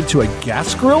converted to a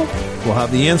gas grill? We'll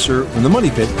have the answer when the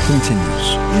Money Pit continues.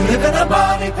 You live in a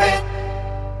money pit.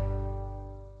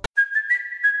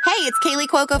 Hey, it's Kaylee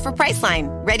Cuoco for Priceline.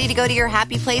 Ready to go to your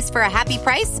happy place for a happy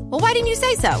price? Well, why didn't you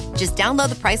say so? Just download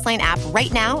the Priceline app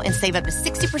right now and save up to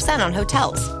 60% on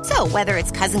hotels. So whether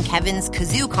it's Cousin Kevin's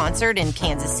Kazoo Concert in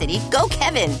Kansas City, go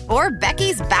Kevin, or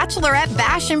Becky's Bachelorette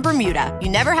Bash in Bermuda, you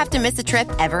never have to miss a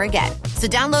trip ever again. So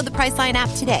download the Priceline app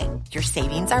today. Your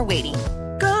savings are waiting.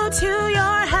 Go to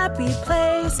your happy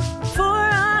place for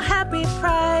a happy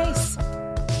price.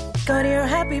 Go to your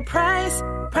happy price,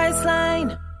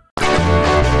 Priceline.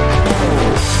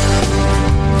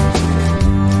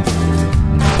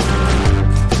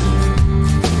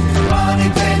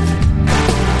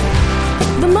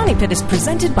 The Money Pit is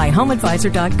presented by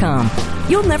HomeAdvisor.com.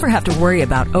 You'll never have to worry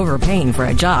about overpaying for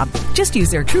a job. Just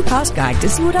use their True Cost Guide to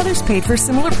see what others paid for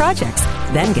similar projects.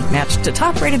 Then get matched to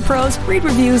top-rated pros, read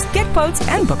reviews, get quotes,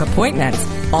 and book appointments.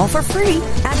 All for free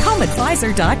at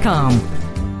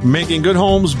HomeAdvisor.com. Making good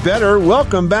homes better.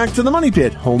 Welcome back to the Money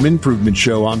Pit Home Improvement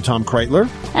Show. I'm Tom Kreitler.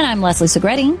 And I'm Leslie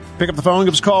Segretti. Pick up the phone,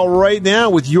 give us a call right now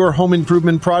with your home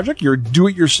improvement project, your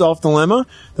do-it-yourself dilemma.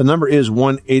 The number is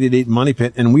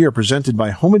 1-888-MONEY-PIT, and we are presented by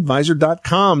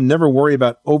HomeAdvisor.com. Never worry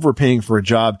about overpaying for a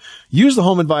job. Use the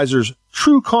Home Advisor's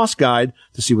True Cost Guide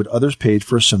to see what others paid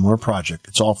for a similar project.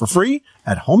 It's all for free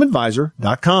at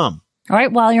HomeAdvisor.com. All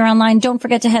right, while you're online, don't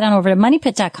forget to head on over to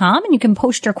moneypit.com and you can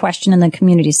post your question in the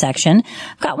community section.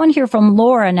 I've got one here from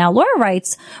Laura. Now, Laura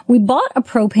writes, we bought a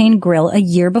propane grill a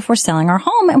year before selling our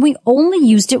home and we only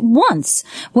used it once.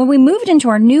 When we moved into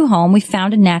our new home, we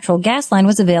found a natural gas line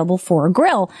was available for a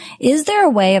grill. Is there a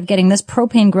way of getting this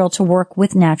propane grill to work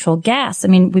with natural gas? I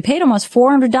mean, we paid almost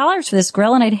 $400 for this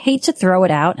grill and I'd hate to throw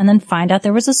it out and then find out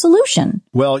there was a solution.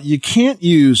 Well, you can't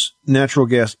use natural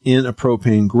gas in a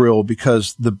propane grill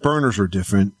because the burners are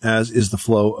different, as is the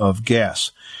flow of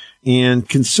gas. And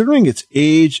considering its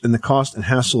age and the cost and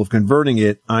hassle of converting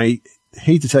it, I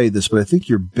hate to tell you this, but I think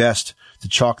you're best to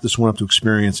chalk this one up to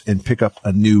experience and pick up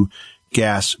a new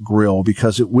gas grill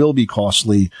because it will be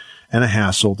costly and a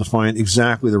hassle to find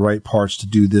exactly the right parts to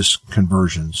do this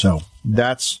conversion. So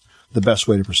that's the best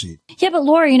way to proceed. Yeah, but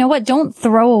Laura, you know what? Don't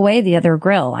throw away the other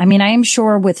grill. I mean, I am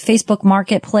sure with Facebook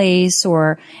Marketplace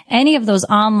or any of those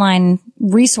online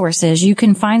resources, you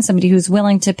can find somebody who's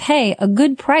willing to pay a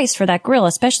good price for that grill,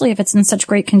 especially if it's in such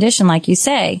great condition, like you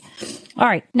say. All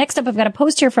right. Next up, I've got a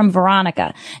post here from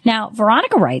Veronica. Now,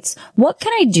 Veronica writes, what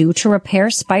can I do to repair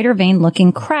spider vein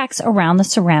looking cracks around the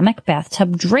ceramic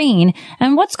bathtub drain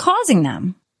and what's causing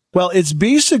them? Well, it's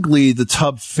basically the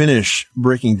tub finish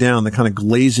breaking down. The kind of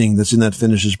glazing that's in that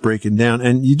finish is breaking down.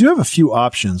 And you do have a few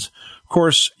options. Of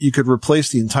course, you could replace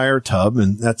the entire tub,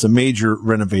 and that's a major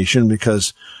renovation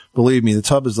because, believe me, the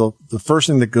tub is the first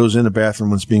thing that goes in a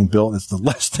bathroom when it's being built. It's the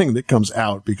last thing that comes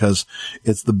out because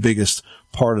it's the biggest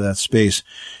part of that space.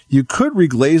 You could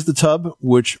reglaze the tub,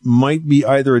 which might be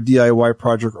either a DIY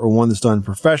project or one that's done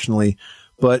professionally,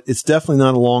 but it's definitely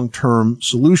not a long-term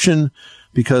solution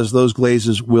because those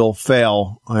glazes will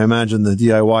fail. I imagine the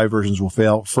DIY versions will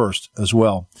fail first as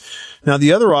well. Now,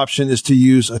 the other option is to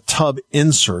use a tub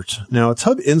insert. Now, a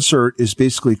tub insert is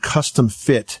basically custom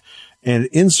fit and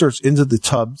it inserts into the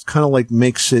tub, kind of like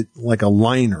makes it like a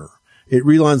liner. It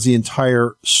relines the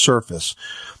entire surface.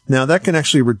 Now, that can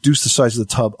actually reduce the size of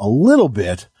the tub a little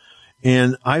bit.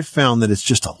 And I've found that it's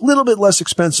just a little bit less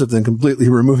expensive than completely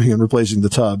removing and replacing the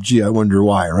tub. Gee, I wonder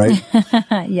why, right?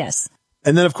 Yes.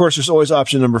 And then, of course, there's always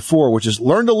option number 4, which is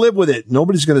learn to live with it.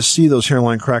 Nobody's going to see those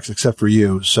hairline cracks except for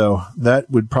you. So that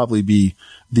would probably be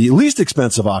the least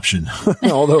expensive option,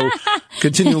 although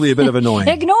continually a bit of annoying.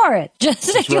 Ignore it.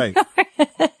 Just That's ignore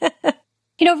it.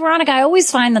 You know, Veronica, I always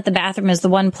find that the bathroom is the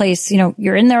one place, you know,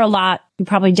 you're in there a lot. You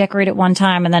probably decorate it one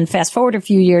time and then fast forward a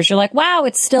few years. You're like, wow,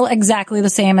 it's still exactly the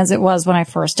same as it was when I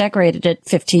first decorated it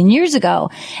 15 years ago.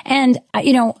 And,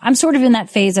 you know, I'm sort of in that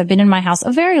phase. I've been in my house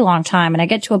a very long time and I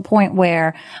get to a point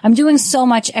where I'm doing so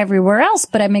much everywhere else,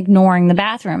 but I'm ignoring the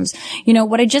bathrooms. You know,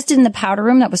 what I just did in the powder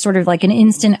room that was sort of like an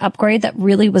instant upgrade that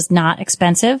really was not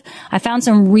expensive. I found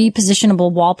some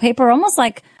repositionable wallpaper, almost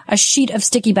like a sheet of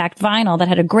sticky backed vinyl that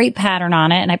had a great pattern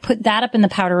on it. And I put that up in the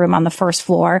powder room on the first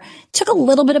floor. Took a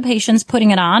little bit of patience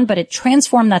putting it on, but it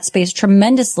transformed that space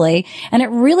tremendously. And it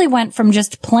really went from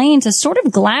just plain to sort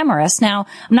of glamorous. Now,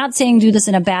 I'm not saying do this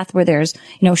in a bath where there's,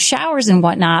 you know, showers and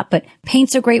whatnot, but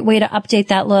paint's a great way to update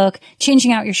that look.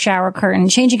 Changing out your shower curtain,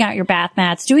 changing out your bath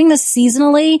mats, doing this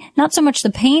seasonally, not so much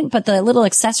the paint, but the little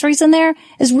accessories in there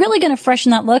is really going to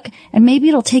freshen that look. And maybe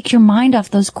it'll take your mind off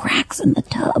those cracks in the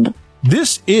tub.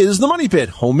 This is the Money Pit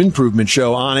Home Improvement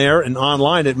Show, on air and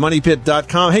online at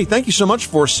MoneyPit.com. Hey, thank you so much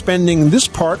for spending this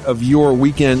part of your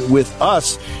weekend with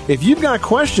us. If you've got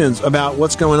questions about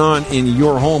what's going on in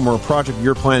your home or a project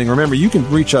you're planning, remember, you can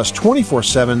reach us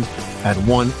 24/7 at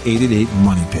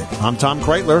 1-888-MONEY-PIT. I'm Tom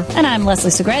Kreitler. And I'm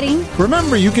Leslie Segretti.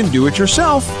 Remember, you can do it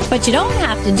yourself, but you don't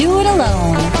have to do it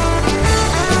alone.